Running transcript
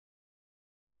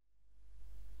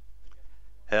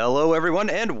Hello everyone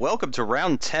and welcome to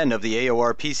round 10 of the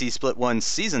AOR PC Split 1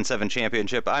 Season 7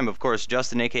 Championship. I'm of course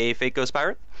Justin aka Fake Ghost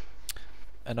Pirate.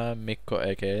 And I'm Mikko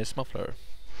aka Smuffler.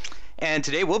 And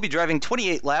today we'll be driving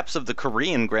 28 laps of the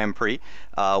Korean Grand Prix,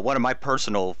 one of my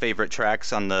personal favorite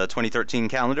tracks on the 2013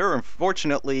 calendar.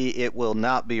 Unfortunately, it will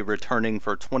not be returning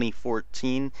for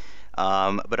 2014.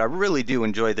 But I really do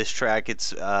enjoy this track.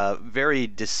 It's got very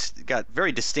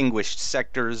distinguished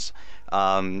sectors,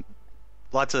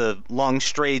 lots of long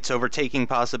straights, overtaking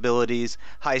possibilities,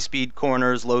 high-speed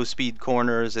corners, low-speed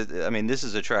corners. I mean, this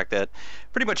is a track that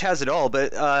pretty much has it all,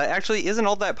 but actually isn't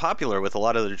all that popular with a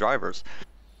lot of the drivers.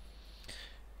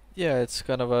 Yeah, it's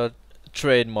kind of a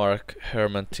trademark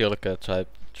Herman Tilke type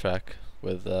track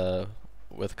with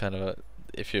kind of a,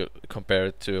 if you compare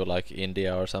it to like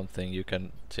India or something, you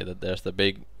can see that there's the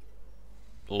big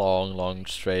long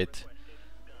straight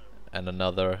and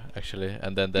another actually,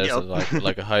 and then there's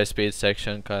like a high speed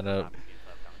section, kind of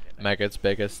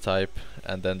Maggots type,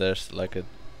 and then there's like a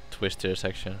twister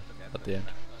section at the end.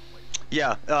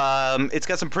 Yeah, it's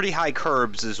got some pretty high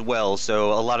curbs as well,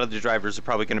 so a lot of the drivers are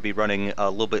probably going to be running a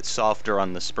little bit softer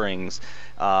on the springs.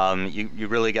 You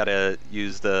really got to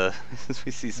use the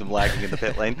we see some lagging in the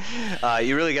pit lane.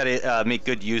 You really got to make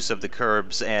good use of the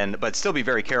curbs, but still be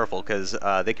very careful because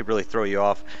they could really throw you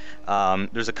off.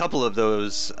 There's a couple of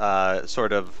those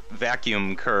sort of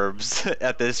vacuum curbs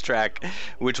at this track,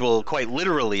 which will quite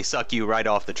literally suck you right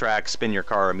off the track, spin your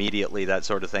car immediately, that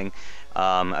sort of thing.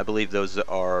 I believe those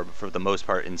are, for the most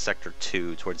part, in Sector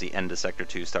 2, towards the end of Sector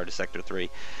 2, start of Sector 3.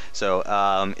 So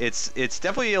it's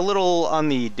definitely a little on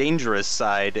the dangerous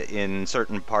side in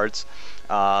certain parts.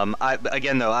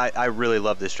 Again, though, I really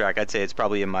love this track. I'd say it's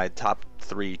probably in my top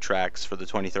 3 tracks for the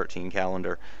 2013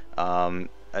 calendar.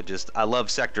 I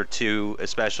love Sector 2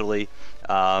 especially.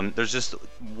 There's just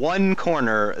one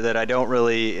corner that I don't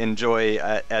really enjoy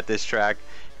at this track,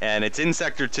 and it's in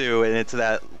Sector 2, and it's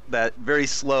that very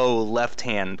slow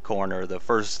left-hand corner, the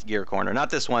first gear corner. Not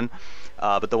this one,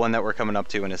 but the one that we're coming up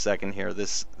to in a second here,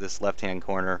 this left-hand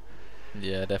corner.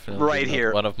 Yeah, definitely. Right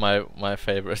here. One of my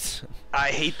favorites. I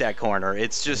hate that corner.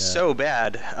 It's just so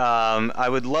bad. I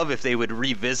would love if they would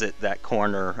revisit that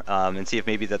corner and see if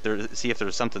maybe see if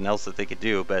there's something else that they could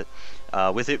do. But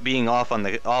with it being off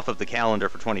of the calendar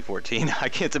for 2014, I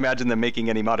can't imagine them making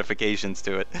any modifications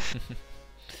to it.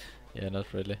 Yeah,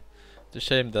 not really. It's a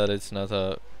shame that it's not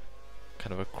a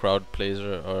kind of a crowd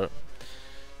pleaser, or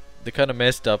they kind of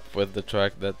messed up with the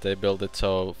track that they built it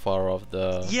so far off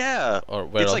the or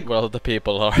where all the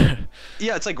people are.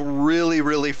 Yeah, it's like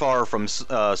really far from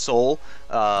Seoul,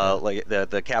 like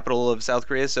the capital of South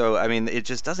Korea. So I mean, it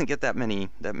just doesn't get that many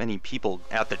people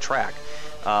at the track.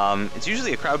 It's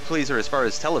usually a crowd pleaser as far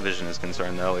as television is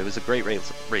concerned, though. It was a great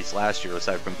race last year,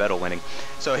 aside from Vettel winning.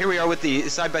 So here we are with the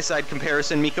side-by-side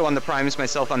comparison. Mikko on the primes,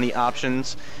 myself on the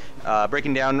options.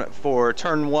 Breaking down for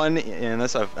turn 1, and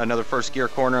that's another first gear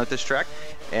corner at this track.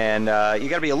 And you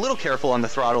got to be a little careful on the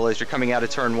throttle as you're coming out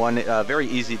of turn 1. Very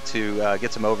easy to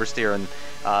get some oversteer, and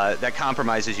that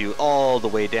compromises you all the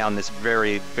way down this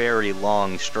very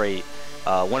long straight.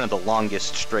 One of the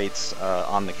longest straights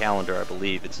on the calendar, I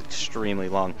believe. It's extremely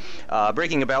long.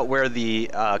 Braking about where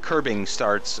the curbing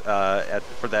starts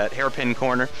for that hairpin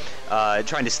corner.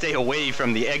 Trying to stay away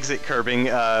from the exit curbing.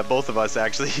 Both of us,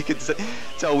 actually. You could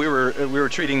tell we were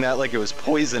treating that like it was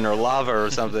poison or lava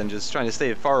or something. Just trying to stay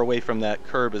as far away from that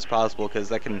curb as possible, because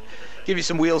that can give you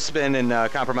some wheel spin and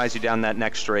compromise you down that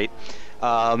next straight.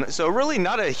 So really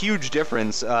not a huge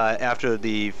difference after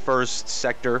the first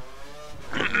sector.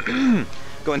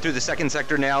 Going through the second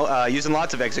sector now, using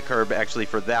lots of exit curb actually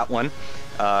for that one,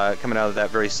 coming out of that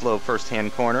very slow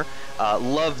first-hand corner.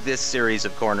 Love this series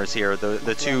of corners here,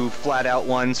 the two flat-out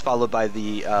ones followed by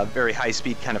the very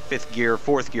high-speed kind of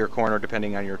fourth gear corner,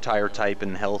 depending on your tire type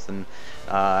and health and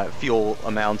fuel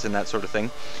amount and that sort of thing.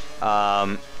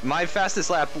 My fastest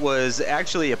lap was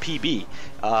actually a PB.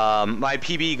 My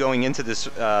PB going into this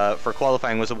for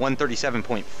qualifying was a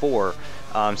 137.4.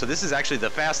 So this is actually the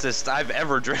fastest I've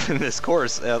ever driven this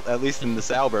course, at least in the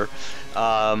Sauber.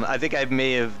 I think I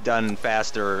may have done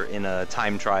faster in a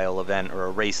time trial event or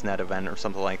a race net event or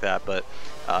something like that, but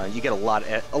you get a lot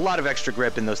of extra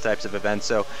grip in those types of events.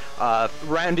 So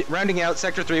rounding out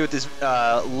Sector 3 with this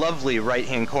lovely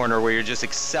right-hand corner where you're just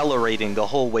accelerating the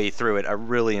whole way through it. I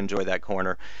really enjoy that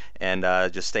corner, and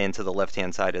just staying to the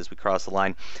left-hand side as we cross the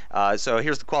line. So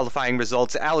here's the qualifying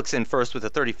results. Alex in first with a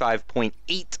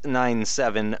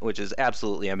 35.897, which is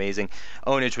absolutely amazing.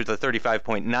 Onage with a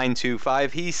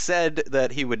 35.925. He said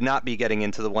that he would not be getting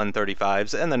into the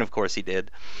 135s, and then of course he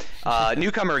did.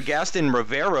 Newcomer Gaston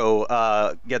Rivero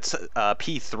gets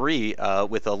P3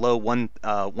 with a low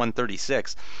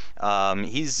 136.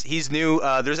 He's new.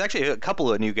 There's actually a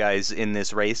couple of new guys in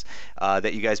this race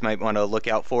that you guys might want to look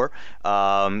out for.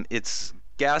 It's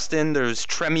Gaston, there's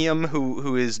Tremium,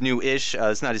 who is new-ish.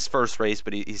 It's not his first race,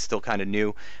 but he's still kind of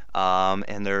new.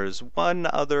 And there's one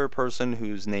other person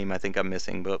whose name I think I'm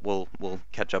missing, but we'll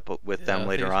catch up with them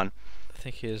later on. I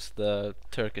think he's the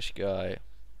Turkish guy.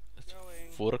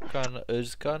 Furkan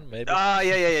Özkan, maybe.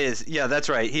 Yeah, that's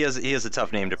right. He has a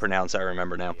tough name to pronounce. I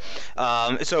remember now.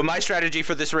 So my strategy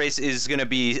for this race is going to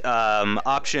be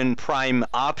option prime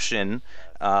option.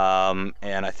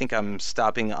 And I think I'm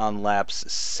stopping on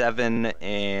laps 7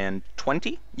 and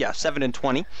 20. Yeah, 7 and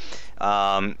 20.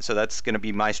 So that's going to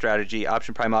be my strategy.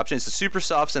 Option prime option. It's the super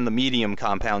softs and the medium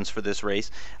compounds for this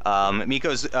race.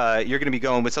 Miko's, you're going to be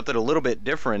going with something a little bit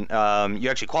different. You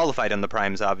actually qualified on the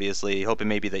primes, obviously, hoping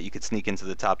maybe that you could sneak into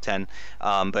the top 10.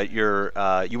 But you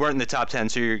weren't in the top 10,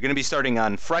 so you're going to be starting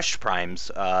on fresh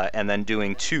primes and then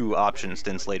doing 2 option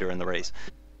stints later in the race.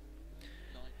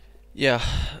 Yeah,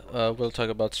 we'll talk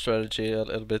about strategy a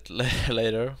little bit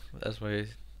later as we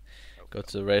go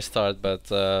to the race start, but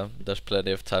there's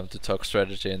plenty of time to talk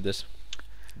strategy in this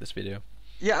video.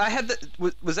 Yeah, I had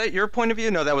the. Was that your point of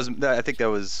view? No, I think that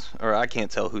was, or I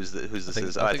can't tell who this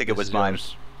is. I think it was mine.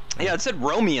 Yeah, it said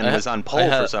Romian was on pole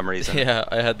for some reason. Yeah,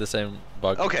 I had the same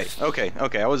bug. Okay.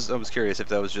 I was curious if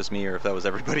that was just me or if that was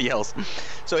everybody else.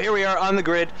 So here we are on the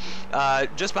grid,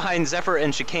 just behind Zephyr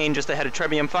and Chicane, just ahead of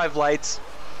Tremium. 5 lights.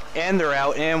 And they're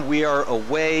out, and we are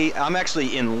away. I'm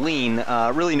actually in lean.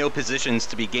 Really no positions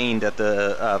to be gained at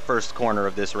the first corner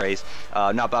of this race.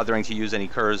 Not bothering to use any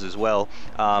curves as well.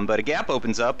 But a gap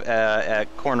opens up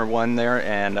at corner 1 there,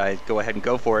 and I go ahead and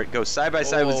go for it. Go side by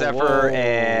side with Zephyr,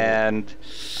 and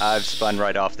I've spun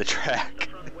right off the track.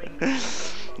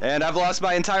 And I've lost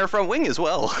my entire front wing as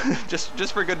well,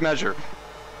 just for good measure.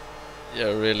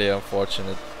 Yeah, really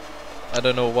unfortunate. I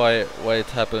don't know why it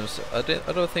happens. I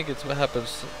don't think it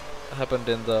happened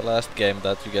in the last game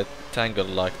that you get tangled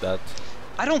like that.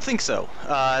 I don't think so.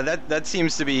 That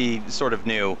seems to be sort of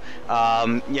new.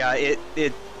 Yeah,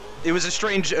 it was a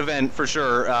strange event for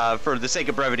sure. For the sake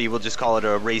of brevity, we'll just call it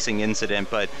a racing incident.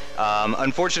 But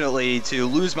unfortunately, to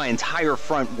lose my entire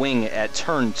front wing at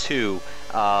turn 2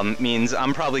 means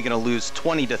I'm probably going to lose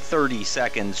 20 to 30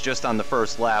 seconds just on the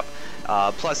first lap,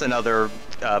 plus another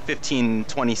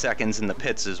 15-20 seconds in the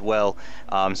pits as well.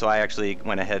 So I actually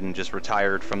went ahead and just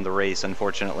retired from the race,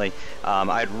 unfortunately.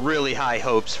 I had really high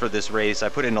hopes for this race. I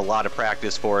put in a lot of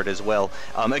practice for it as well.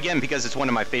 Again, because it's one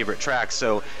of my favorite tracks.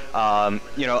 So,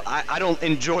 you know, I don't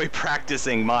enjoy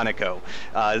practicing Monaco,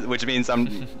 which means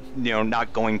I'm, you know,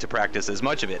 not going to practice as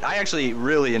much of it. I actually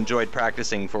really enjoyed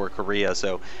practicing for Korea.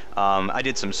 So I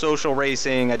did some social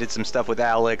racing. I did some stuff with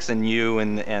Alex and you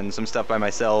and some stuff by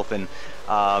myself, and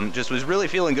just was really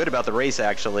feeling good about the race,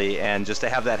 actually. And just to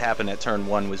have that happen at turn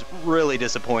 1 was really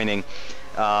disappointing.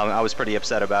 I was pretty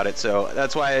upset about it, so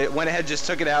that's why I went ahead, just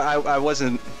took it out.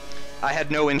 I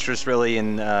had no interest really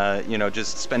in you know,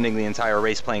 just spending the entire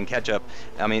race playing catch up.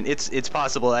 I mean, it's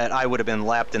possible that I would have been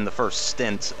lapped in the first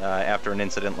stint after an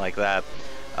incident like that.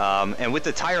 And with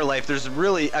the tire life, there's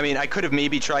really, I mean, I could have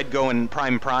maybe tried going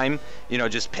prime, you know,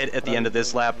 just pit at the end of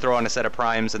this lap, throw on a set of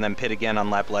primes, and then pit again on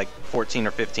lap like 14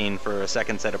 or 15 for a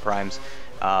second set of primes.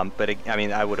 But I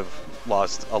mean, I would have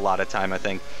lost a lot of time, I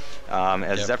think.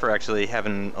 As yep. Zephyr actually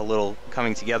having a little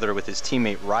coming together with his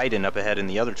teammate Raiden up ahead in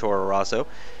the other Toro Rosso.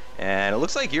 And it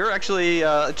looks like you're actually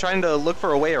trying to look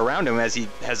for a way around him, as he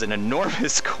has an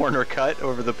enormous corner cut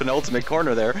over the penultimate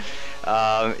corner there.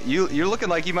 You're looking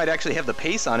like you might actually have the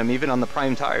pace on him, even on the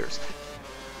prime tires.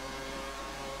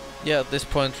 Yeah, at this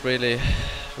point, really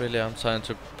I'm trying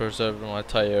to preserve my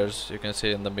tires. You can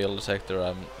see in the middle sector,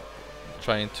 I'm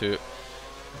trying to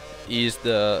ease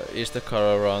the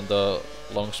car around the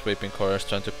long sweeping corners,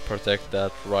 trying to protect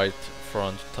that right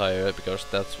front tire, because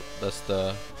that's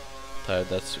the tire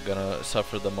that's gonna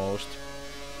suffer the most.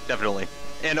 Definitely.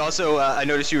 And also, I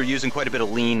noticed you were using quite a bit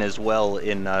of lean as well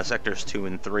in sectors 2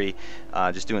 and 3,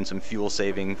 just doing some fuel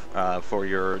saving for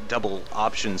your double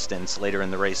option stints later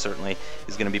in the race. Certainly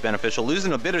is going to be beneficial.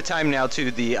 Losing a bit of time now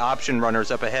to the option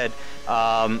runners up ahead.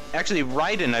 Actually,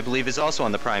 Raiden, I believe, is also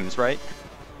on the primes, right?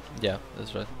 Yeah,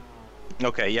 that's right.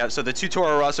 Okay, yeah, so the 2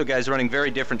 Toro Rosso guys running very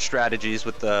different strategies,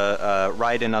 with the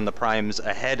Raiden on the primes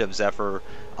ahead of Zephyr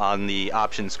on the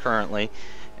options currently.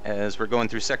 As we're going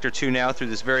through sector 2 now, through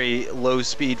this very low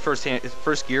speed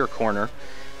first gear corner.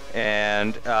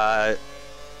 And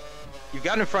you've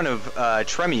gotten in front of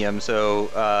Tremium,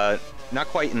 so not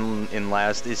quite in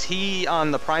last. Is he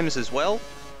on the primes as well?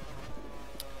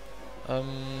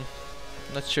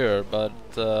 Not sure, but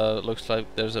looks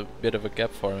like there's a bit of a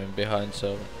gap for him behind,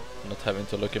 so not having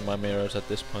to look in my mirrors at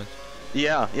this point.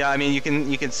 Yeah, yeah. I mean, you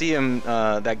can see him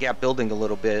that gap building a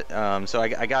little bit. So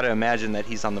I got to imagine that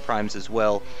he's on the primes as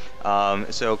well.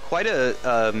 So quite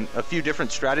a few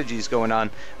different strategies going on.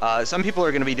 Some people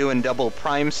are going to be doing double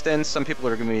prime stints. Some people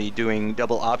are going to be doing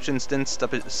double option stints,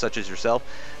 such as yourself.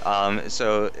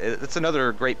 So it's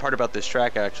another great part about this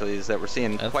track actually is that we're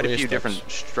seeing quite a few different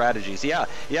strategies. Yeah,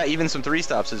 yeah. Even some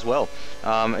 3-stops as well.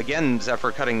 Again,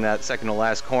 Zephyr cutting that second to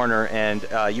last corner, and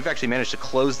you've actually managed to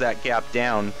close that gap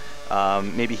down.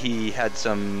 Maybe he had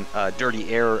some dirty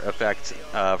air effect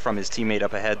from his teammate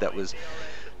up ahead that was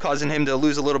causing him to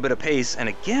lose a little bit of pace. And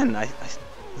again,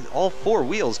 all 4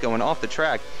 wheels going off the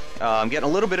track. Getting a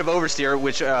little bit of oversteer,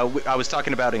 which I was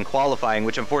talking about in qualifying,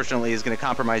 which unfortunately is going to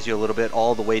compromise you a little bit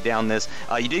all the way down this.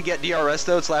 You did get DRS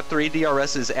though. It's lap 3.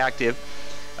 DRS is active.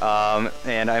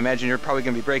 And I imagine you're probably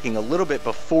going to be braking a little bit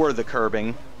before the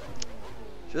curbing.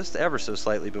 Just ever so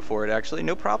slightly before it, actually.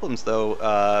 No problems, though.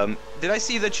 Did I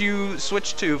see that you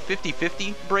switched to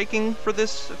 50-50 braking for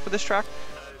this track?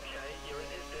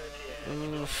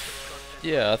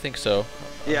 Yeah, I think so.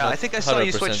 Yeah, I think I saw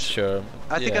you switch. Sure.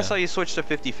 I think I saw you switch to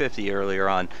 50-50 earlier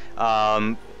on.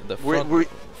 The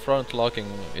front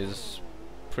locking is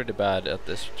pretty bad at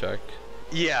this track.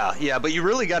 Yeah, yeah, but you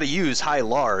really got to use high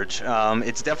large.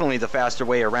 It's definitely the faster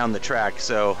way around the track,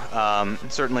 so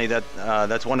certainly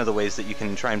that's one of the ways that you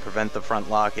can try and prevent the front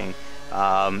locking.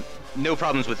 No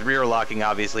problems with rear locking,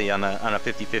 obviously, on a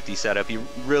 50-50 setup. You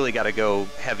really got to go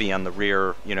heavy on the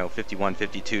rear, you know, 51,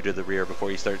 52 to the rear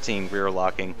before you start seeing rear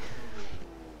locking.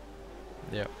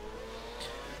 Yeah.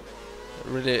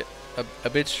 Really a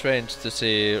bit strange to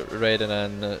see Raiden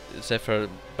and Zephyr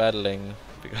battling,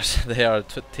 because they are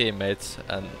teammates,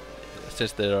 and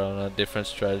since they are on a different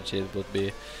strategy, it would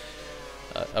be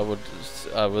I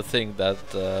would think that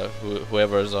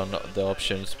whoever's on the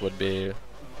options would be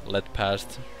let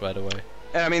past right away.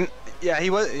 And I mean, yeah, he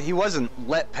wasn't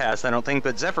let past, I don't think,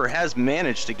 but Zephyr has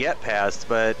managed to get past,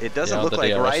 but it doesn't look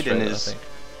like Raiden is.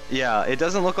 Yeah, it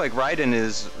doesn't look like Raiden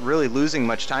is really losing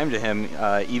much time to him,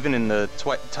 even in the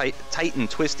tight and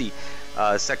twisty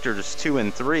sectors 2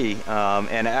 and 3.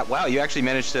 Wow, you actually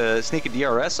managed to sneak a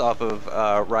DRS off of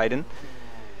Raiden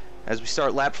as we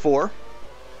start lap 4.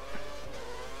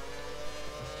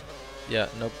 Yeah,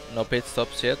 no pit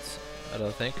stops yet, I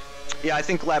don't think. Yeah, I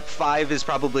think lap 5 is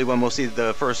probably when we'll see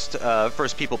the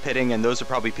first people pitting, and those are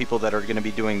probably people that are going to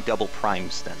be doing double prime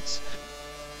stints.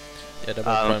 Yeah, double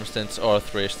prime stints or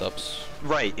 3 stops.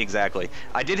 Right, exactly.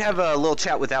 I did have a little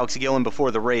chat with Alex Gillen before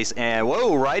the race, and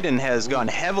whoa, Raiden has gone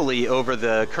heavily over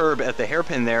the curb at the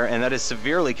hairpin there, and that has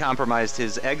severely compromised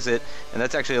his exit, and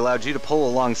that's actually allowed you to pull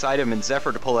alongside him and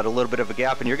Zephyr to pull at a little bit of a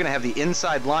gap, and you're going to have the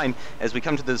inside line as we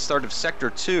come to the start of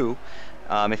Sector 2.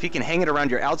 If he can hang it around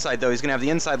your outside, though, he's going to have the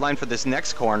inside line for this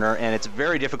next corner, and it's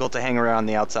very difficult to hang around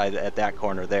the outside at that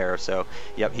corner there. So,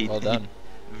 yep, well done.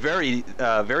 Very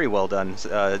well done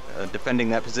defending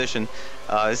that position.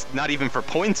 It's not even for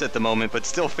points at the moment, but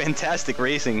still fantastic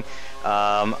racing,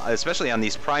 especially on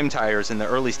these prime tires in the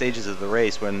early stages of the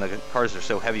race when the cars are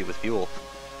so heavy with fuel.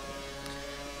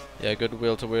 Yeah, good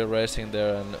wheel-to-wheel racing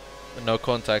there, and no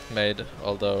contact made,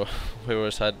 although we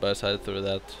were side by side through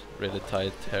that really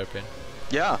tight hairpin.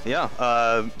 Yeah,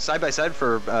 yeah. Side by side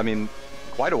for, I mean,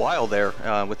 quite a while there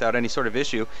without any sort of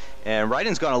issue. And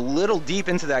Raiden's gone a little deep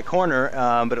into that corner,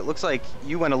 but it looks like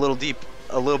you went a little deep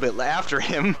a little bit after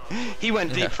him. He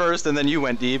went deep first, and then you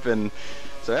went deep, and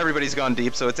so everybody's gone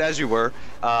deep, so it's as you were.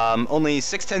 Only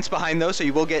 6/10 behind, though, so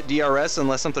you will get DRS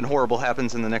unless something horrible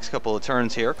happens in the next couple of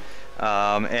turns here.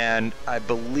 And I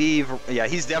believe, yeah,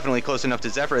 he's definitely close enough to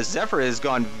Zephyr, as Zephyr has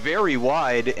gone very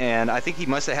wide, and I think he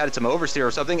must have had some oversteer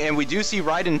or something. And we do see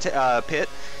Raiden pit,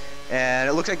 and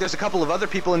it looks like there's a couple of other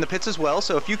people in the pits as well,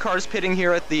 so a few cars pitting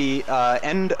here at the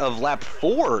end of lap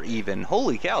 4 even.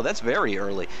 Holy cow, that's very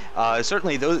early.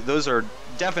 Certainly those are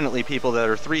definitely people that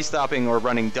are 3-stopping or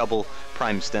running double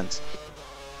prime stints.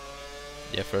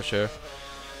 Yeah, for sure.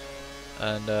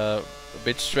 And a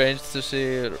bit strange to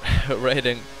see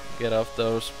Raiden get off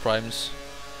those primes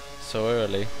so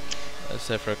early.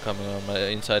 Zephyr coming on my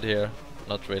inside here,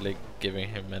 not really giving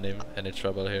him any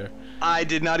trouble here. I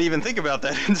did not even think about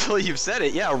that until you've said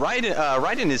it. Yeah,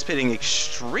 Raiden is pitting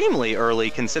extremely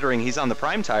early considering he's on the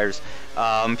prime tires.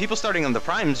 People starting on the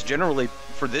primes generally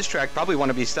for this track probably want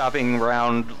to be stopping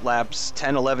around laps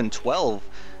 10, 11, 12,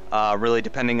 really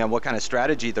depending on what kind of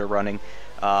strategy they're running.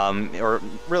 Or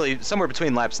really somewhere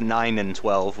between laps 9 and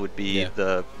 12 would be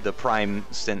the prime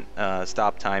stint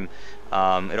stop time.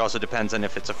 It also depends on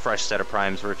if it's a fresh set of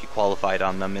primes or if you qualified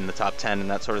on them in the top 10 and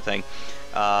that sort of thing.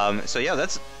 So yeah,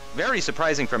 that's very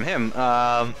surprising from him.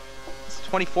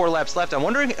 24 laps left. I'm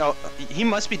wondering, he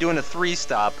must be doing a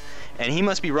 3-stop, and he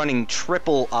must be running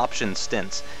triple option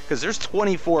stints, because there's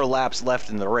 24 laps left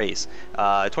in the race.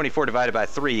 24 divided by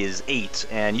 3 is 8,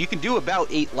 and you can do about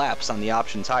 8 laps on the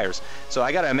option tires. So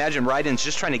I gotta imagine Raiden's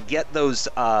just trying to get those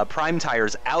prime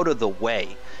tires out of the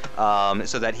way,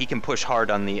 so that he can push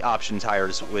hard on the option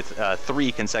tires with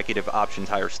 3 consecutive option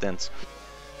tire stints.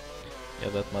 Yeah,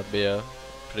 that might be a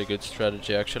pretty good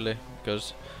strategy actually,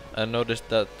 because I noticed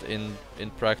that in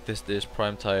practice these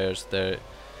prime tires,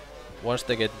 once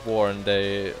they get worn,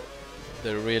 you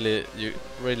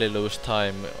really lose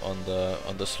time on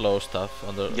the slow stuff,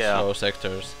 on the slow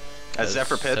sectors. As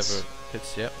Zephyr pits. Zephyr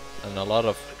pits, yeah, and a lot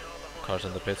of cars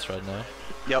in the pits right now.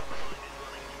 Yep.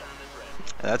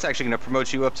 That's actually going to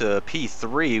promote you up to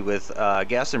P3 with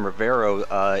Gaston Rivero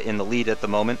in the lead at the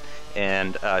moment,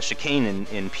 and Chicane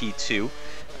in P2.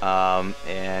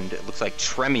 And it looks like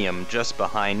Tremium just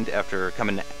behind after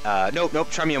coming... Nope,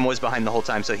 Tremium was behind the whole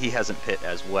time, so he hasn't pit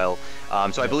as well.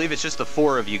 So I believe it's just the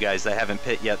 4 of you guys that haven't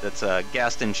pit yet. That's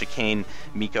Gaston, Chicane,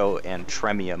 Miko, and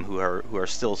Tremium who are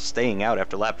still staying out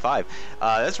after lap 5.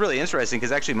 That's really interesting,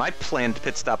 because actually my planned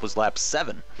pit stop was lap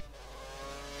 7.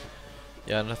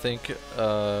 Yeah, and I think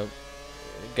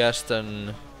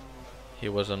Gaston, he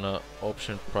was on a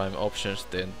prime option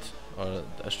stint, or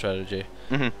a strategy.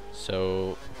 Mm-hmm.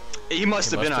 So he must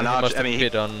have been on option. I mean, he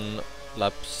on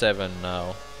lap 7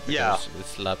 now. Yeah,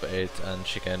 it's lap 8, and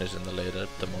Chicane is in the lead at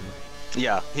the moment.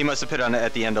 Yeah, he must have pit on it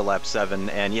at the end of lap 7,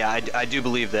 and yeah, I do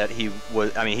believe that he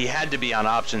was. I mean, he had to be on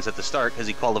options at the start because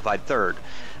he qualified 3rd.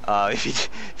 If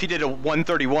he did a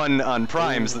 131 on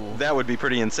primes, that would be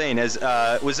pretty insane.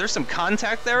 Was there some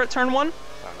contact there at turn 1?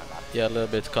 Yeah, a little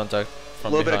bit contact. A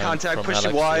little bit of contact, pushed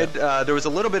it wide. Yeah. There was a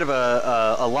little bit of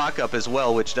a lockup as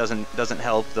well, which doesn't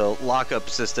help. The lockup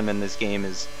system in this game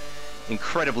is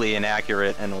incredibly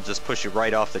inaccurate, and will just push you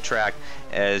right off the track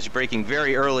as you're braking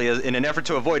very early in an effort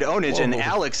to avoid ownage. Whoa. And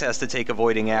Alex has to take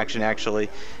avoiding action actually.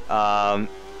 I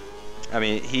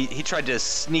mean, he tried to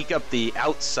sneak up the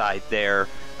outside there.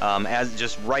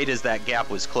 Just right as that gap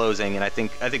was closing, and I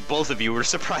think both of you were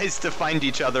surprised to find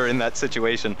each other in that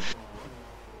situation.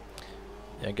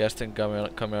 Yeah, Gaston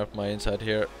coming up my inside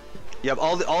here. Yep,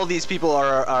 all these people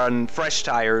are on fresh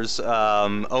tires.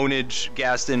 Ownage,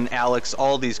 Gaston, Alex,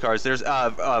 all these cars. There's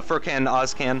Furkan,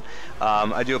 Ozcan.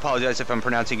 I do apologize if I'm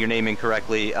pronouncing your name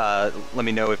incorrectly. Let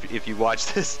me know if you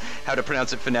watch this, how to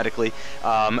pronounce it phonetically.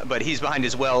 But he's behind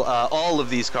as well. All of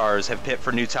these cars have pit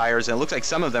for new tires, and it looks like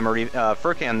some of them are.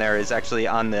 Furkan there is actually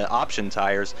on the option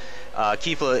tires.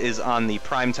 Kifla is on the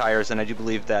prime tires, and I do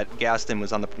believe that Gaston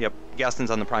was on the. Yep,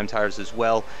 Gaston's on the prime tires as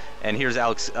well. And here's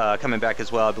Alex coming back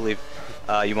as well. I believe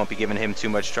you won't be giving him too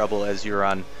much trouble as you're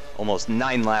on almost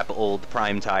 9-lap-old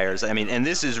prime tires. I mean, and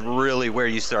this is really where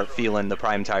you start feeling the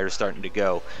prime tires starting to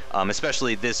go,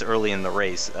 especially this early in the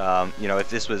race. You know, if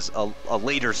this was a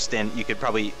later stint, you could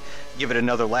probably give it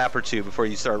another lap or 2 before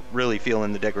you start really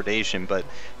feeling the degradation. But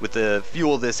with the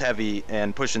fuel this heavy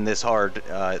and pushing this hard,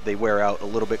 they wear out a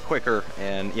little bit quicker.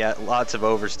 And yeah, lots of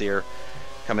oversteer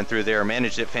coming through there.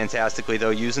 Managed it fantastically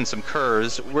though, using some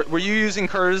curves. Were you using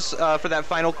curves for that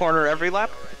final corner every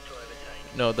lap?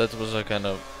 No, that was a kind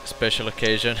of special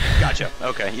occasion. Gotcha.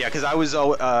 Okay. Yeah, because I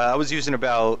was using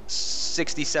about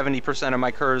 60-70% of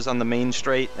my curves on the main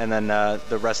straight, and then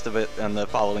the rest of it on the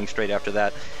following straight after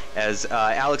that. As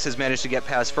Alex has managed to get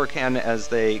past Furkan as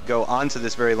they go onto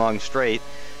this very long straight.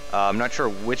 I'm not sure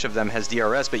which of them has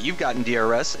DRS, but you've gotten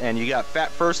DRS, and you got Fat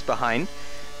First behind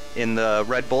in the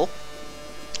Red Bull.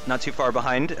 Not too far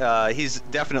behind. He's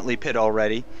definitely pit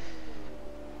already.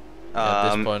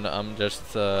 At this point, I'm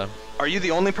just... Are you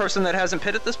the only person that hasn't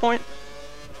pit at this point?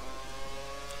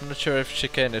 I'm not sure if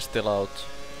Chicane is still out.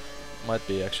 Might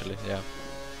be, actually, yeah.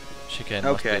 Chicane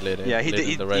must be leading, yeah,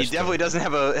 leading the race. He definitely doesn't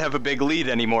have a big lead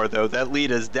anymore, though. That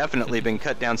lead has definitely been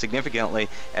cut down significantly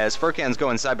as Furkan's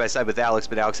going side by side with Alex,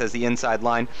 but Alex has the inside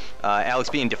line. Alex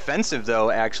being defensive, though,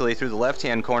 actually, through the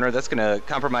left-hand corner. That's going to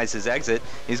compromise his exit.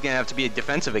 He's going to have to be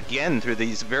defensive again through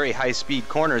these very high-speed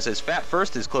corners as Fat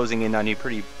First is closing in on you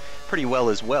pretty well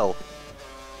as well.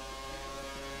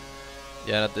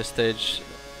 Yeah, at this stage,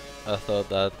 I thought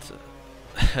that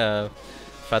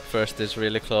Fat First is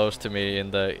really close to me in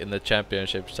the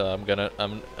championship, so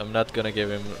I'm not gonna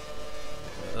give him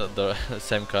the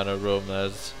same kind of room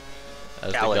as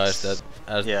Alex.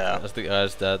 the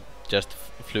guys that just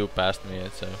flew past me.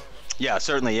 So yeah,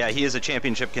 certainly, yeah, he is a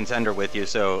championship contender with you,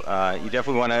 so you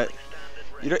definitely want to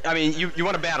I mean, you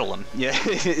want to battle him, yeah,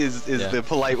 is Yeah. the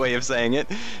polite way of saying it.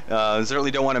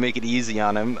 Certainly don't want to make it easy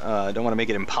on him. Don't want to make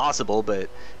it impossible, but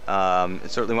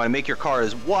certainly want to make your car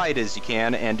as wide as you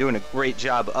can, and doing a great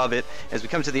job of it. As we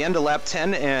come to the end of lap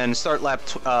 10 and start lap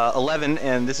 11,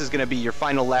 and this is going to be your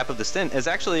final lap of the stint, as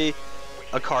actually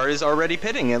a car is already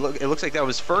pitting. It looks like that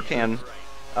was Furkan,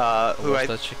 who was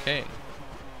that chicane?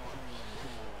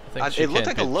 I think it looked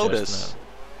like a chicane pit Lotus. just now.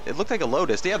 It looked like a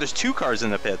Lotus. Yeah, there's 2 cars in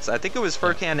the pits. I think it was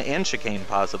Furkan and Chicane,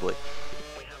 possibly.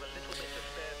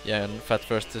 Yeah, and Fat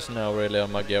First is now really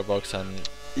on my gearbox, and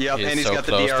Yep, and he's so got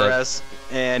the close DRS,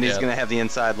 and he's Yeah. going to have the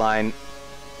inside line.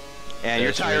 And your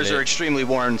There's tires really- are extremely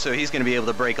worn, so he's going to be able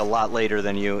to brake a lot later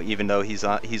than you, even though he's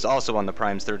also on the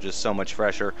primes. They're just so much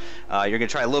fresher. You're going to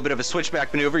try a little bit of a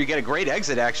switchback maneuver. You get a great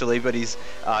exit, actually, but he's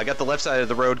got the left side of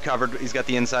the road covered. He's got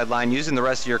the inside line, using the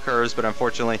rest of your curves, but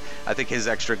unfortunately, I think his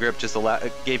extra grip just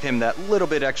gave him that little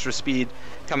bit extra speed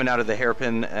coming out of the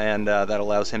hairpin, and that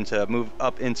allows him to move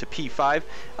up into P5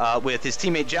 with his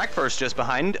teammate Jack First just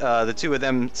behind. The two of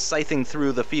them scything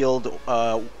through the field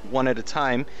one at a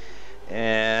time.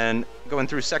 And going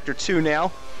through Sector 2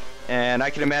 now, and I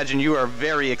can imagine you are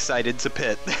very excited to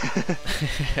pit.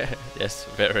 Yes,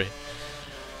 very.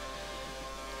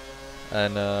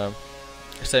 And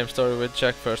same story with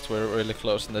Jack First. We're really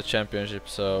close in the championship,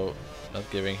 so not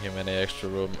giving him any extra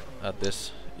room at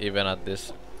this, even at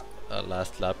this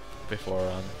last lap before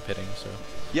pitting. So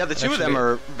Yeah, the two of them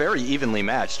are very evenly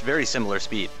matched, very similar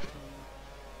speed.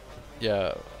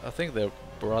 yeah, I think they're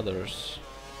brothers,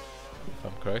 if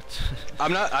I'm correct.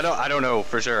 I don't know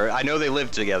for sure. I know they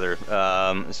live together,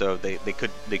 so they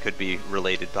could be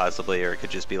related possibly, or it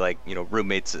could just be like, you know,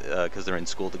 roommates because they're in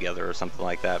school together or something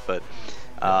like that. But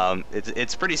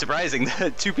it's pretty surprising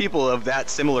that 2 people of that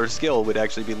similar skill would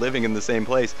actually be living in the same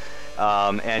place.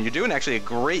 And you're doing actually a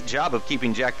great job of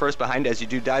keeping Jack First behind as you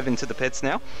do dive into the pits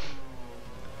now.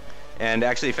 And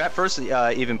actually, Fat First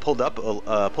even pulled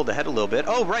ahead a little bit.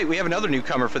 Oh, right, we have another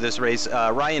newcomer for this race,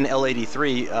 Ryan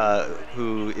L83,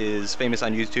 who is famous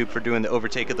on YouTube for doing the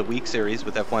Overtake of the Week series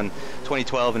with F1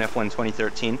 2012 and F1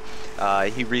 2013.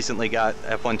 He recently got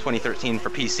F1 2013 for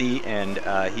PC, and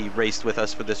he raced with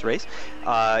us for this race.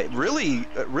 Really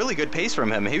good pace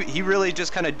from him. He really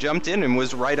just kind of jumped in and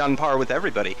was right on par with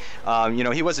everybody. You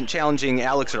know, he wasn't challenging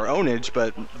Alex or Onage,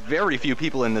 but very few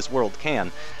people in this world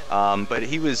can. But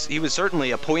he was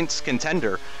certainly a points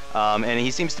contender, and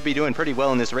he seems to be doing pretty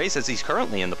well in this race as he's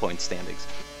currently in the points standings.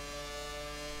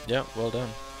 Yeah, well done.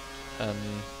 And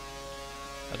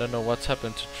I don't know what's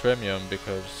happened to Tremium,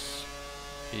 because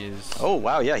he's... Oh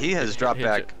wow, yeah, he has dropped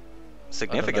back I don't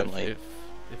significantly. know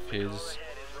if he's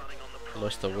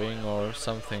lost a wing or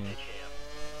something,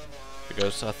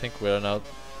 because I think we're now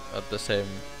at the same...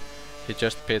 He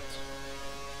just pit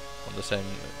on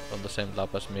the same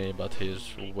lap as me, but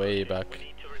he's way back.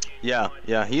 Yeah,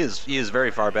 he is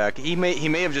very far back. He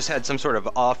may have just had some sort of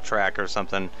off track or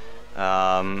something.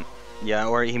 Yeah,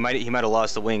 or he might have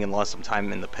lost the wing and lost some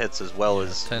time in the pits as well,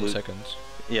 as 10 seconds.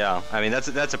 Yeah, I mean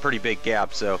that's a pretty big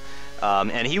gap. So,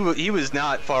 and he was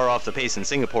not far off the pace in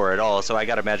Singapore at all. So I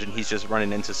gotta imagine he's just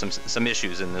running into some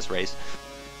issues in this race.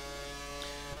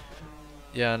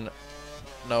 Yeah, and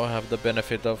now I have the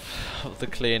benefit of the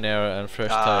clean air and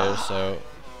fresh tires,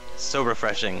 so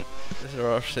refreshing.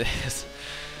 Yes.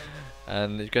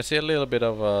 And you can see a little bit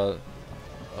of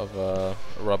a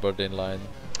rubbered inline.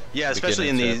 Yeah, especially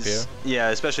in these. appear. Yeah,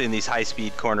 especially in these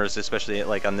high-speed corners, especially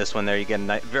like on this one there, you get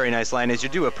a very nice line as you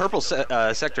do a purple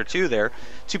sector 2 there,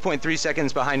 2.3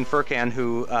 seconds behind Furkan,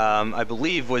 who I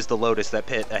believe was the Lotus that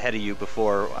pit ahead of you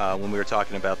before when we were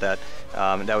talking about that.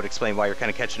 That would explain why you're kind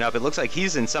of catching up. It looks like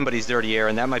he's in somebody's dirty air,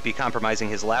 and that might be compromising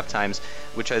his lap times,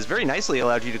 which has very nicely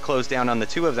allowed you to close down on the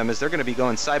 2 of them, as they're going to be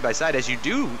going side by side as you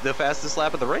do the fastest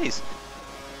lap of the race.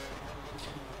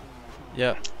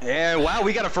 Yeah. And wow,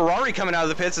 we got a Ferrari coming out of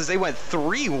the pits as they went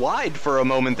 3 wide for a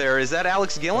moment there. Is that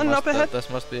Alex Gillen up ahead? That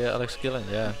must be Alex Gillen,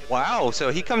 yeah. Wow, so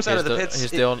he comes out of the pits.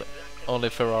 He's the only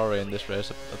Ferrari in this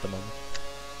race at the moment.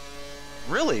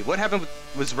 Really? What happened?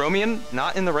 Was Romian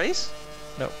not in the race?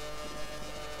 No.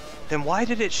 Then why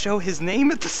did it show his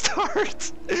name at the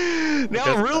start? Now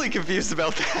I'm really confused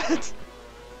about that.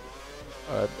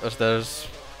 As there's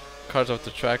cars off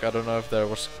the track, I don't know if there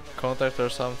was contact or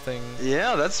something.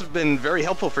 Yeah, that's been very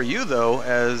helpful for you though,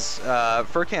 as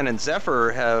Furkan and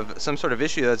Zephyr have some sort of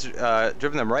issue that's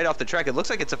driven them right off the track. It looks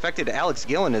like it's affected Alex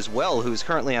Gillen as well, who's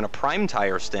currently on a prime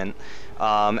tire stint.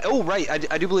 Oh right,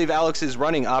 I do believe Alex is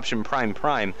running option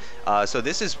prime. So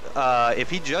this is, if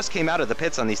he just came out of the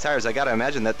pits on these tires, I gotta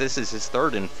imagine that this is his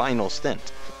 3rd and final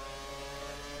stint.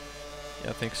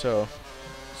 Yeah, I think so.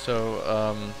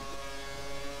 So,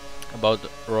 About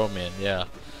Romian, yeah.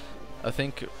 I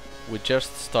think we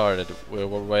just started. We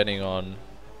were waiting on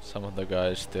some of the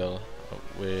guys still.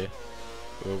 We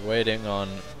were waiting on,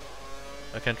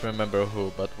 I can't remember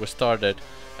who, but we started,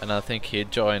 and I think he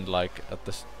joined like at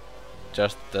the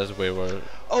just as we were.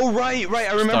 Oh right.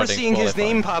 I remember seeing his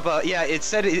name qualifying. pop up. Yeah, it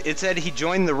said he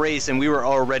joined the race and we were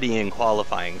already in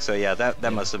qualifying. So yeah,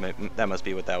 that must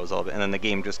be what that was all about. And then the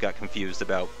game just got confused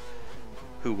about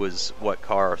who was what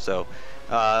car. So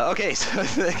okay,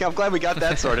 so I'm glad we got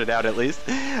that sorted out at least.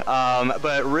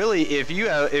 But really, if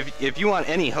you want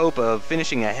any hope of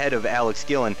finishing ahead of Alex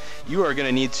Gillen, you are going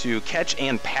to need to catch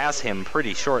and pass him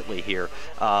pretty shortly here,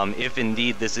 if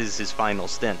indeed this is his final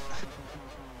stint.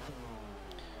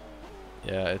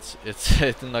 Yeah,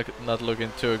 it's not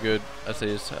looking too good as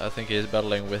I think he's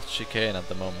battling with Chicane at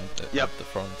the moment at the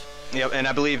front. Yep, and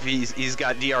I believe he's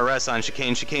got DRS on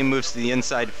Chicane. Chicane moves to the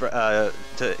inside.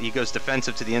 He goes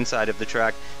defensive to the inside of the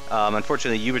track.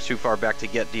 Unfortunately, you were too far back to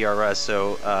get DRS,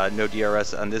 so no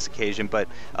DRS on this occasion. But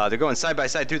they're going side by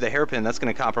side through the hairpin. That's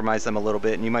going to compromise them a little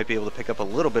bit, and you might be able to pick up a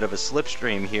little bit of a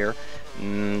slipstream here.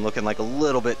 Looking like a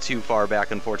little bit too far back,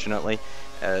 unfortunately.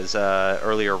 As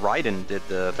earlier Ryden did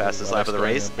the fastest lap of the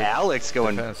race. Alex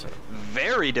going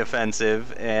very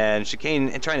defensive, and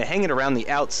Chicane trying to hang it around the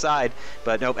outside,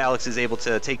 but nope, Alex is able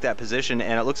to take that position,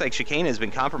 and it looks like Chicane has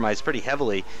been compromised pretty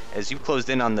heavily as you've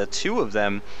closed in on the two of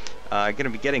them. Going to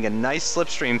be getting a nice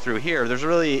slipstream through here. There's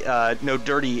really no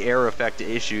dirty air effect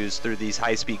issues through these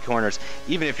high-speed corners.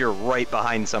 Even if you're right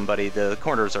behind somebody, the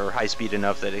corners are high-speed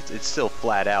enough that it's still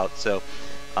flat out. So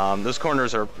those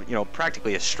corners are,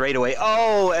 practically a straightaway.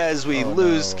 Oh, as we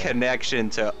lose connection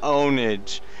to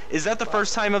Onage. Is that the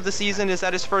first time of the season? Is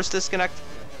that his first disconnect?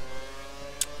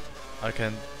 I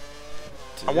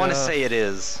want to say it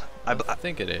is. I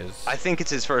think it is. I think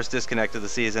it's his first disconnect of the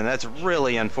season. That's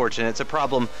really unfortunate. It's a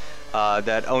problem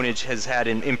that Onage has had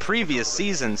in previous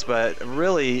seasons, but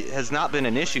really has not been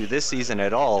an issue this season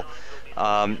at all.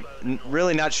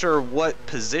 Really not sure what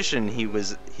position he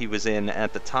was in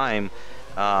at the time.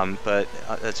 But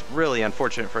that's really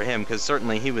unfortunate for him, because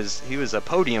certainly he was a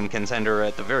podium contender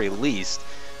at the very least.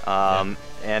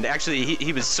 And actually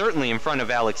he was certainly in front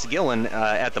of Alex Gillen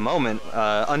at the moment.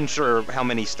 Unsure how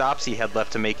many stops he had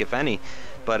left to make, if any.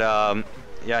 But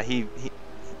yeah, he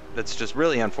that's just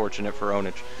really unfortunate for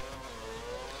Onage.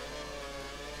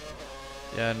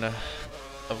 Yeah, and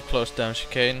I've closed down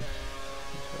Chicane.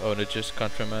 Onage's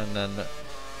countryman, and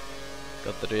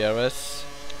got the DRS.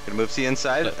 Gonna move to the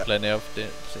inside. Plenty of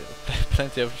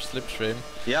slipstream.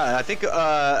 Yeah, I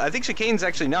think Chicane's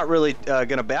actually not really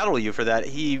gonna battle you for that.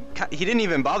 He didn't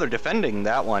even bother defending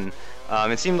that one.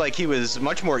 It seemed like he was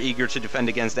much more eager to defend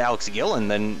against Alex Gillen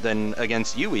than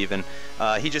against you even.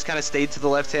 He just kind of stayed to the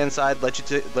left-hand side, let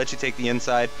you take the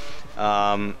inside.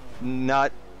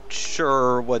 Not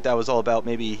sure what that was all about.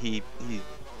 Maybe he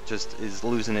just is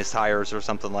losing his tires or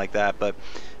something like that, but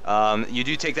you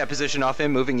do take that position off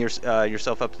him, moving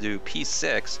yourself up to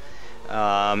P6.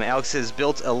 Alex has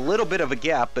built a little bit of a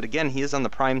gap, but again, he is on the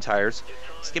prime tires.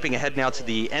 Skipping ahead now to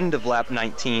the end of lap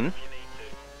 19.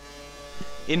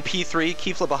 In P3,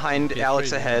 Kifla behind,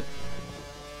 Alex ahead.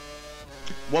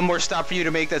 One more stop for you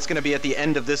to make. That's going to be at the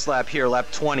end of this lap here, lap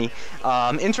 20.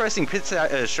 Interesting pit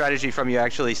strategy from you,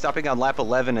 actually. Stopping on lap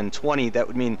 11 and 20, that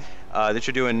would mean that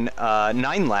you're doing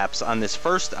 9 laps on this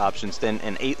first option stint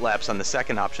and 8 laps on the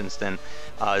second option stint.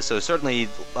 So certainly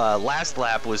last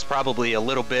lap was probably a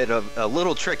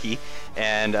little tricky,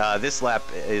 and this lap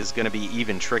is going to be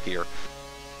even trickier.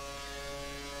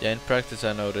 Yeah, in practice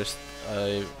I noticed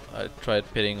I tried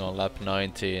pitting on lap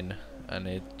 19, and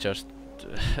it just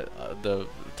the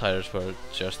tires were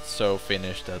just so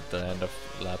finished at the end of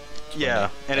lap 20.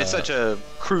 Yeah, and it's such a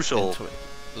crucial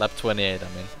lap 28, I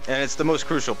mean. And it's the most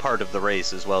crucial part of the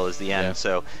race as well as the end. Yeah.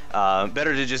 So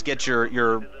better to just get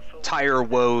your tire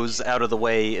woes out of the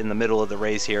way in the middle of the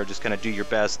race here. Just kind of do your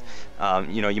best.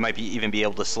 You might even be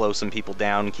able to slow some people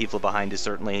down. Kifla behind is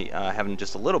certainly having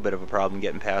just a little bit of a problem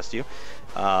getting past you.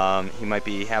 He might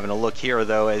be having a look here,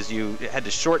 though, as you head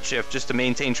to short shift just to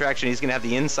maintain traction. He's going to have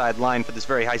the inside line for this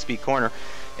very high-speed corner.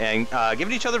 And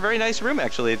giving each other very nice room,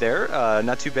 actually, there.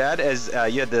 Not too bad, as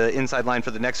you had the inside line for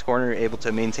the next corner, able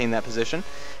to maintain that position.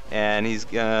 And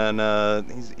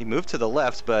he moved to the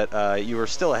left, but you were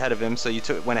still ahead of him, so you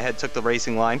went ahead, took the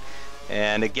racing line.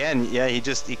 And again, yeah,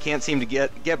 he can't seem to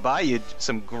get by you.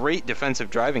 Some great defensive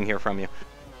driving here from you.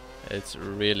 It's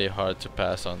really hard to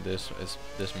pass on this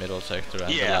middle sector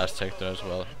and the last sector as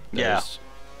well. There's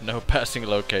no passing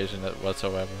location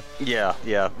whatsoever.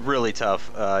 Yeah, really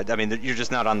tough. I mean, you're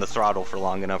just not on the throttle for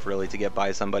long enough, really, to get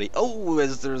by somebody. Oh,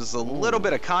 as there's a little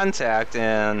bit of contact,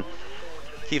 and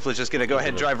Keith was just going to go ahead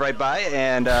and drive right by,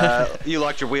 and you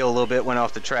locked your wheel a little bit, went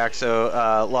off the track,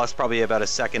 so lost probably about a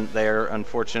second there,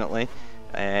 unfortunately.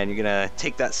 And you're going to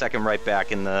take that second right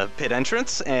back in the pit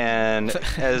entrance. And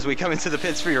as we come into the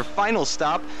pits for your final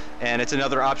stop, and it's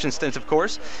another option stint, of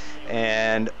course,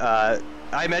 and I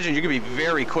imagine you're going to be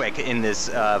very quick in this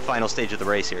final stage of the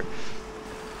race here.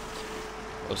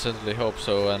 Well, certainly hope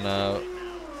so, and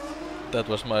that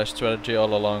was my strategy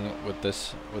all along with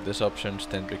this option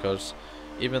stint, because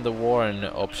even the worn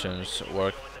options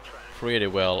work pretty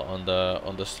well on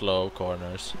the slow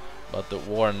corners, but the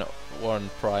worn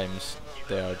primes,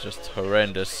 they are just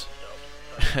horrendous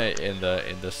in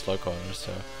the slow corners.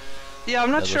 So yeah, I'm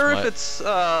not sure if it's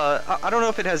I don't know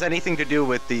if it has anything to do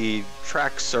with the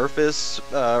track surface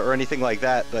or anything like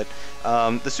that, but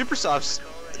the Super Softs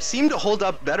seem to hold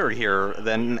up better here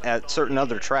than at certain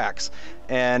other tracks.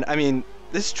 And I mean,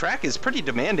 this track is pretty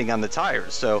demanding on the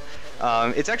tires, so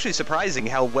it's actually surprising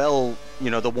how well, you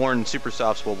know, the worn Super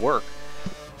Softs will work.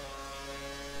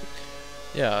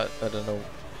 Yeah, I don't know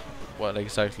what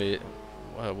exactly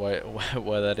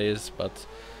why that is, but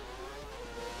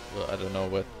well, I don't know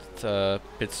what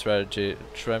pit strategy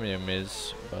Tremium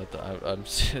is, but I'm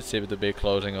seem to be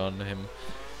closing on him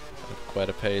at quite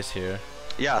a pace here.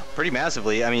 Yeah, pretty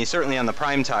massively. I mean, certainly on the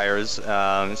prime tires,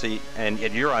 and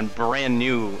you're on brand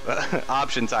new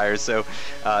option tires, so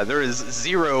there is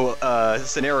zero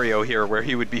scenario here where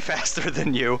he would be faster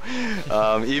than you.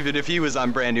 Even if he was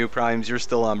on brand new primes, you're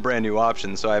still on brand new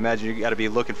options, so I imagine you got to be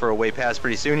looking for a way past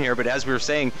pretty soon here. But as we were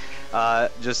saying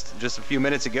just a few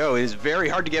minutes ago, it is very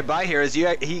hard to get by here, as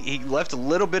he left a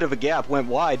little bit of a gap, went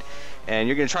wide, and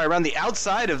you're going to try around the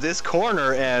outside of this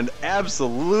corner, and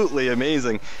absolutely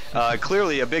amazing.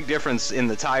 Clearly a big difference in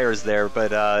the tires there,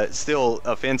 but still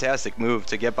a fantastic move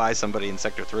to get by somebody in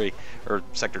Sector 3, or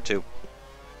Sector 2.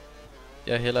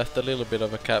 Yeah, he left a little bit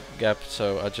of a gap,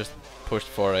 so I just pushed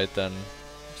for it and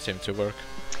seemed to work.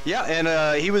 Yeah,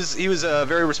 and he was a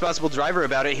very responsible driver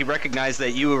about it. He recognized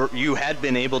that you had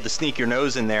been able to sneak your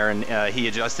nose in there, and he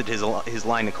adjusted his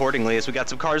line accordingly. As we got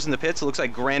some cars in the pits, it looks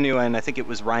like Grand New, and I think it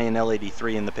was Ryan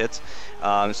L83 in the pits.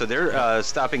 So they're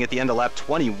stopping at the end of lap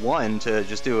 21 to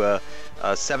just do a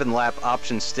 7-lap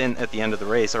option stint at the end of the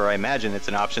race, or I imagine it's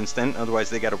an option stint.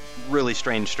 Otherwise, they got a really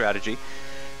strange strategy.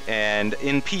 And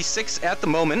in P6 at the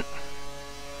moment,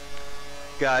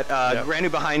 got Grand New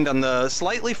behind on the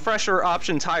slightly fresher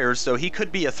option tires, so he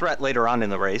could be a threat later on in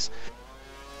the race.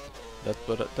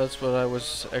 That's what I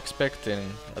was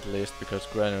expecting, at least, because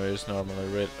Grand New is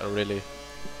normally a really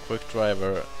quick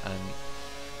driver, and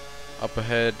up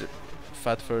ahead,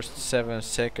 Fat First 7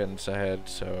 seconds ahead,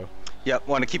 so... Yep,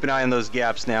 want to keep an eye on those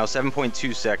gaps now.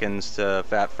 7.2 seconds to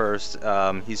Fat First.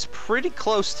 He's pretty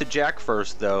close to Jack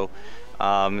First, though,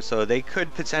 so they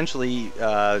could potentially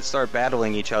start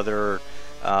battling each other,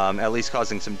 at least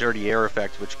causing some dirty air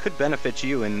effect, which could benefit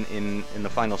you in the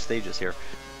final stages here.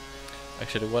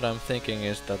 Actually, what I'm thinking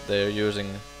is that they're using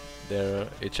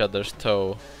each other's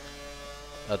toe,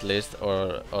 at least,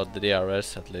 or the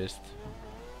DRS at least,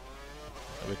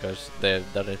 because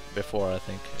they've done it before, I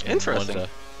think. Interesting. Monza.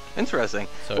 Interesting.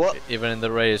 So well, even in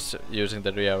the race, using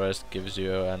the DRS gives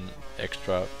you an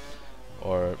extra,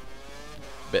 or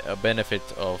a benefit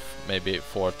of maybe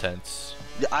 4/10.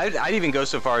 I'd even go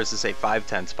so far as to say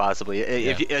 5/10 possibly,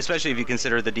 especially if you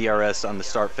consider the DRS on the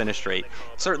start-finish straight.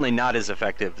 Certainly not as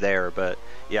effective there, but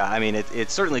yeah, I mean,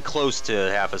 it's certainly close to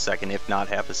half a second, if not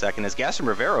half a second, as Gaston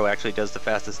Rivero actually does the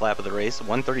fastest lap of the race,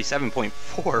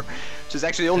 1:37.4, which is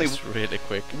actually only really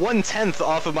quick. 1/10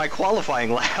 off of my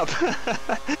qualifying lap.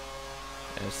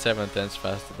 And 7/10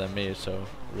 faster than me, so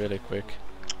really quick.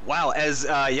 Wow, as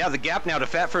the gap now to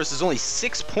Fat First is only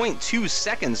 6.2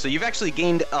 seconds, so you've actually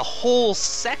gained a whole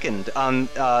second on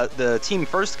the Team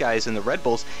First guys in the Red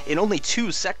Bulls in only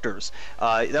 2 sectors.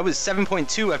 That was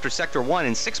 7.2 after Sector 1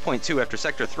 and 6.2 after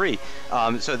Sector 3.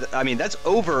 I mean, that's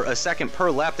over a second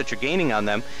per lap that you're gaining on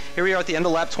them. Here we are at the end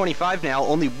of lap 25 now,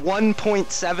 only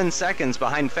 1.7 seconds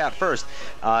behind Fat First.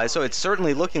 So it's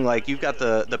certainly looking like you've got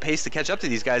the pace to catch up to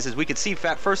these guys, as we can see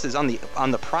Fat First is on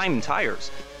the prime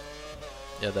tires.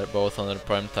 Yeah, they're both on the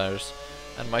prime tires,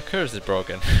 and my curse is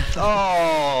broken.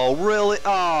 Oh, really?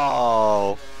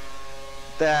 Oh,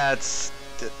 that's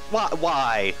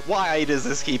why? Why does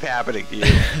this keep happening to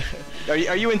you?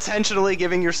 Are you intentionally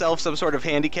giving yourself some sort of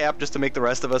handicap just to make the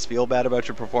rest of us feel bad about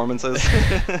your performances?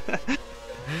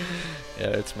 Yeah,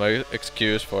 it's my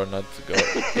excuse for not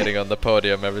getting on the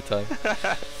podium every time.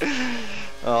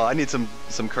 Oh, I need some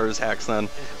KERS hacks then.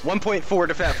 1.4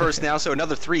 to Fat First now, so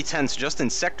another 3/10 just in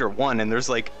Sector 1, and there's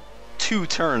like 2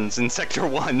 turns in Sector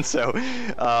 1, so,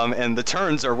 and the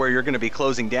turns are where you're going to be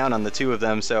closing down on the 2 of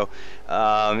them, so,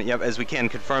 yep, as we can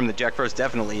confirm that Jack Frost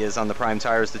definitely is on the prime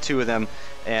tires, the 2 of them,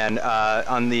 and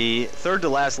on the third to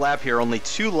last lap here, only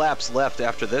 2 laps left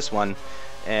after this one,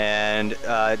 and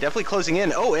definitely closing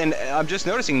in. Oh, and I'm just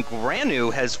noticing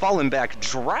Granu has fallen back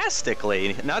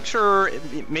drastically. Not sure,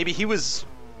 maybe he was,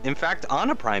 in fact,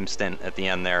 on a prime stint at the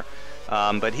end there,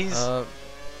 but he's...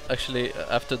 Actually,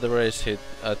 after the race,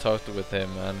 I talked with him,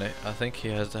 and I think he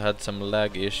has had some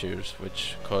lag issues,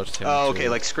 which caused him Oh, okay,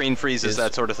 like screen freezes,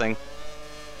 that sort of thing.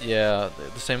 Yeah,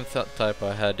 the same type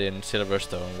I had in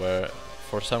Silverstone, where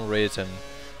for some reason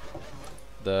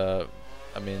I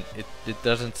mean, it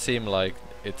doesn't seem like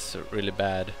it's really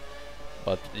bad,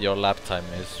 but your lap time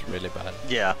is really bad.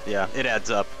 Yeah, yeah, it adds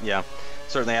up. Yeah,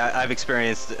 certainly, I've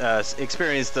experienced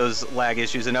those lag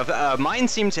issues enough. Mine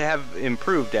seem to have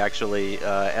improved actually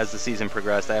as the season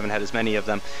progressed. I haven't had as many of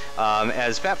them.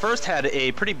 As Fat First had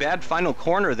a pretty bad final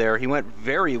corner there. He went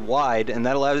very wide, and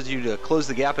that allows you to close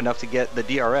the gap enough to get the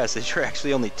DRS. As you're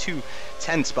actually only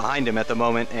 2/10 behind him at the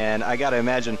moment, and I gotta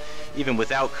imagine, even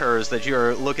without Kurz, that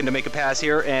you're looking to make a pass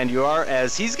here, and you are,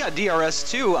 as he's got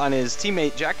DRS too on his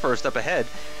teammate Jack First up ahead.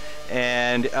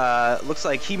 And looks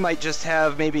like he might just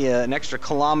have maybe an extra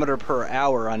kilometer per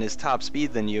hour on his top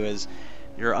speed than you, as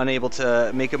you're unable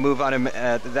to make a move on him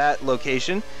at that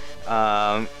location.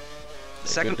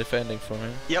 Second, good defending from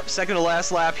him. Yep, second to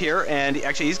last lap here, and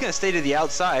actually he's going to stay to the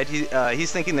outside.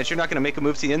 He's thinking that you're not going to make a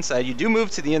move to the inside. You do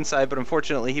move to the inside, but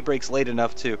unfortunately he brakes late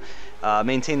enough to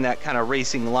maintain that kind of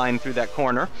racing line through that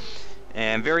corner.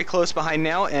 And very close behind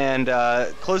now, and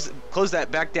close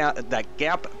that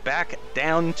gap back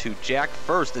down to Jack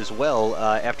First as well,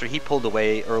 after he pulled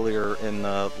away earlier in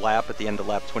the lap at the end of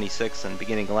lap 26 and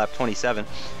beginning of lap 27.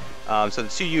 So the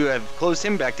 2 of you have closed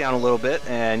him back down a little bit,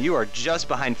 and you are just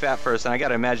behind Fat First, and I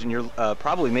gotta imagine you're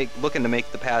probably looking to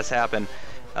make the pass happen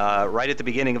right at the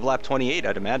beginning of lap 28,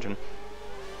 I'd imagine.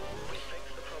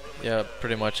 Yeah,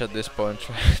 pretty much at this point,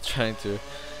 trying to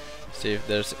see if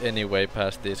there's any way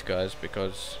past these guys,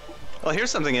 because... Well, here's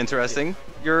something interesting.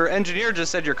 Your engineer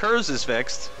just said your Kurz is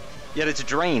fixed, yet it's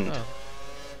drained.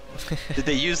 Oh. Did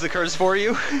they use the Kurz for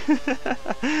you?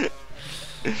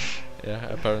 Yeah,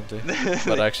 apparently.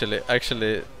 But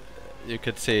actually, you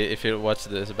could see, if you watch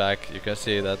this back, you can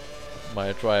see that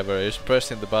my driver is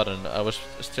pressing the button. I was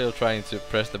still trying to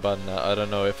press the button. I don't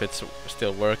know if it's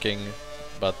still working,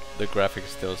 but the graphics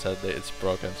still said that it's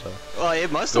broken, so... Well,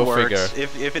 it must have worked.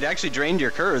 If it actually drained your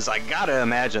Kurz, I gotta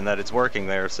imagine that it's working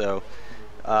there, so...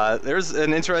 there's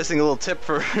an interesting little tip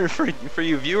for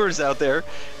you viewers out there.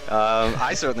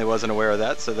 I certainly wasn't aware of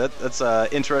that, so that's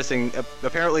interesting.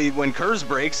 Apparently, when Kurz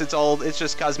breaks, it's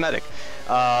just cosmetic.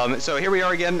 So here we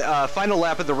are again, final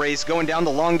lap of the race, going down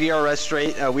the long DRS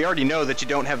straight. We already know that you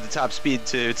don't have the top speed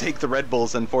to take the Red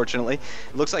Bulls, unfortunately.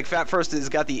 It looks like Fat First has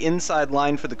got the inside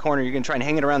line for the corner. You're gonna try and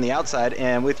hang it around the outside,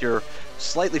 and with your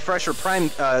slightly fresher prime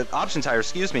option tire,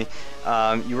 excuse me,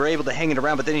 you were able to hang it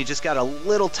around, but then you just got a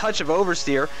little touch of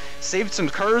oversteer. Saved some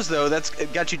Kurz though. That's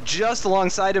got you just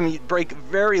alongside him. You brake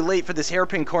very late for this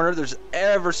hairpin corner. There's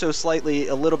ever so slightly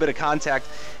a little bit of contact,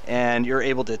 and you're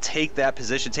able to take that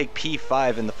position, take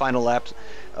P5 in the final lap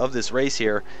of this race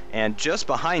here, and just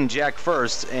behind Jack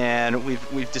First. And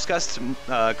we've discussed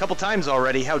a couple times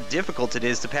already how difficult it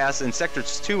is to pass in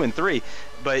sectors 2 and 3,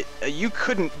 but you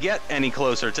couldn't get any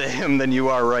closer to him than you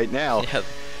are right now. Yeah.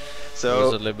 So it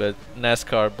was a little bit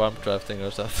NASCAR bump drafting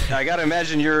or something. I gotta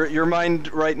imagine your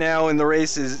mind right now in the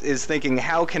race is thinking,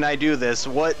 how can I do this?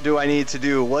 What do I need to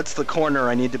do? What's the corner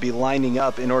I need to be lining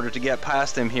up in order to get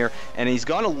past him here? And he's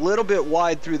gone a little bit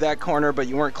wide through that corner, but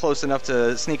you weren't close enough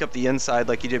to sneak up the inside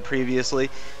like you did previously.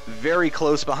 Very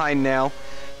close behind now.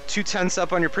 2/10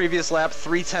 up on your previous lap,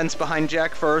 3/10 behind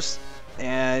Jack First.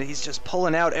 And he's just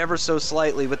pulling out ever so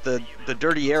slightly with the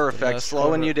dirty air effect,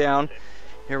 slowing you down.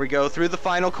 Here we go through the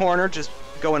final corner, just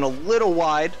going a little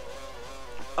wide.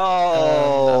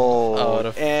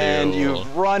 Oh, and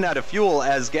you've run out of fuel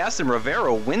as Gaston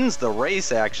Rivero wins the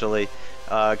race, actually.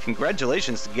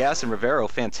 Congratulations to Gaston Rivero.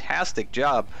 Fantastic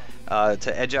job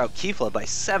to edge out Kifla by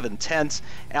 7/10.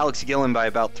 Alex Gillen by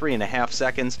about 3.5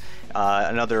 seconds.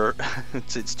 Another,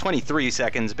 it's 23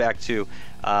 seconds back to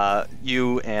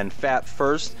you and Fat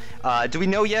First. Do we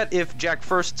know yet if Jack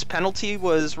First's penalty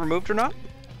was removed or not?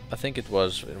 I think it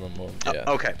was removed, yeah.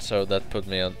 Okay. So that put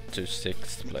me on to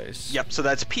 6th place. Yep, so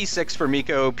that's P6 for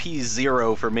Miko,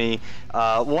 P0 for me.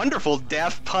 Wonderful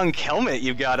Daft Punk helmet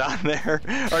you got on there.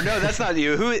 Or no, that's not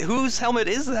you. Whose helmet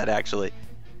is that, actually?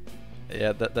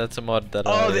 Yeah, that's a mod that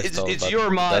I installed. It's your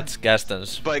mod. That's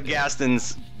Gaston's. But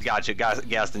Gaston's, gotcha,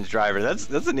 Gaston's driver.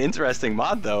 That's an interesting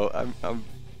mod, though. I'm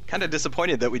kind of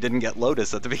disappointed that we didn't get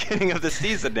Lotus at the beginning of the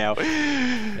season now.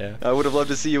 Yeah. I would have loved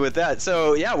to see you with that.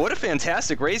 So, yeah, what a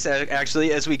fantastic race,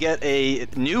 actually, as we get a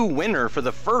new winner for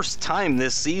the first time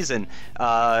this season.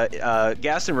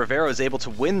 Gaston Rivero is able to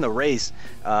win the race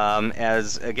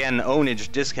as, again,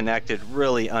 Ownage disconnected.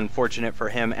 Really unfortunate for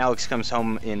him. Alex comes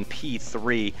home in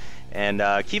P3. And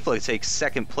Kifla takes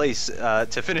second place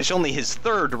to finish only his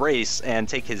third race and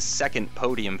take his second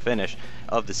podium finish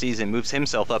of the season. Moves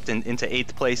himself up into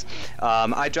 8th place.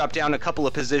 I dropped down a couple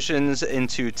of positions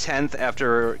into 10th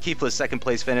after Kifla's second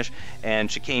place finish, and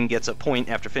Chicane gets a point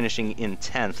after finishing in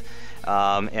 10th.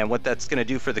 And what that's going to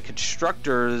do for the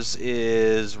constructors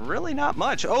is really not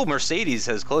much. Oh, Mercedes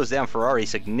has closed down Ferrari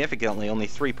significantly, only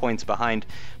 3 points behind,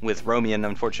 with Romian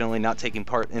unfortunately not taking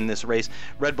part in this race.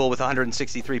 Red Bull with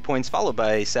 163 points, followed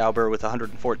by Sauber with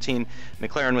 114,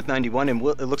 McLaren with 91, and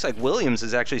it looks like Williams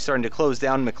is actually starting to close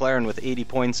down McLaren with 80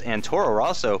 points, and Toro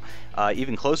Rosso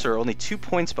even closer, only 2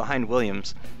 points behind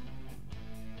Williams.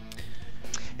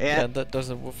 And that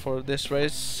does it for this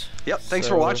race. Yep, thanks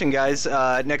for watching, guys.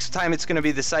 Next time it's going to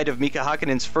be the site of Mika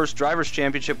Hakkinen's first Drivers'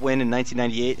 Championship win in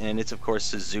 1998, and it's, of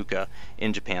course, Suzuka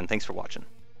in Japan. Thanks for watching.